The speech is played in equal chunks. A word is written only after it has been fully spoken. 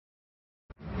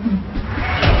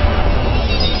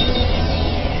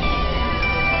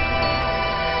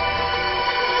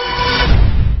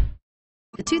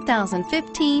The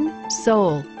 2015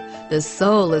 Soul. The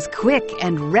Soul is quick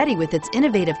and ready with its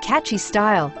innovative, catchy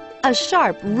style. A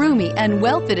sharp, roomy, and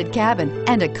well-fitted cabin,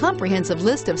 and a comprehensive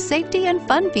list of safety and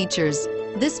fun features.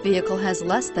 This vehicle has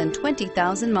less than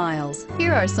 20,000 miles.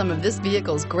 Here are some of this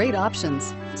vehicle's great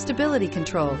options: stability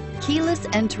control, keyless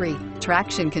entry,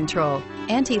 traction control,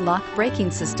 anti-lock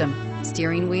braking system,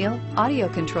 steering wheel audio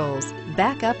controls,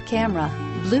 backup camera,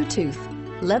 Bluetooth,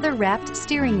 leather-wrapped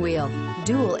steering wheel,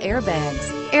 dual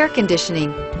airbags, air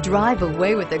conditioning. Drive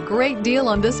away with a great deal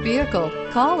on this vehicle.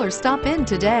 Call or stop in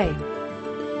today.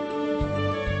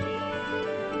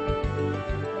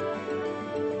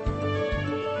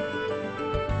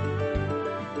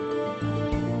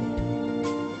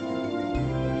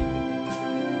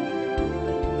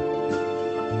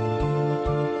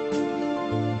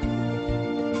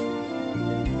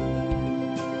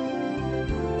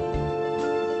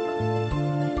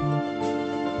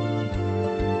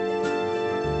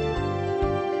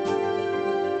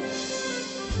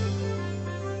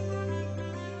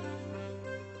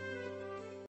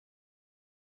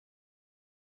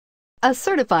 A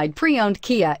certified pre-owned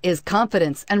Kia is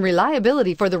confidence and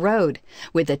reliability for the road.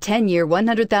 With a 10-year,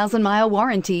 100,000-mile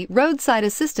warranty, roadside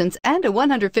assistance, and a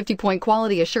 150-point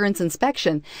quality assurance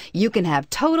inspection, you can have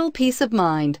total peace of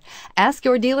mind. Ask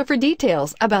your dealer for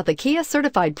details about the Kia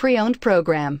Certified Pre-Owned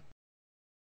program.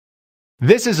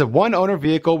 This is a one-owner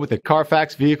vehicle with a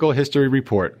Carfax Vehicle History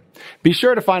Report. Be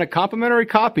sure to find a complimentary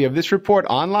copy of this report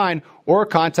online or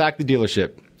contact the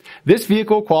dealership. This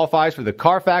vehicle qualifies for the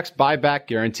Carfax Buyback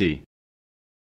Guarantee.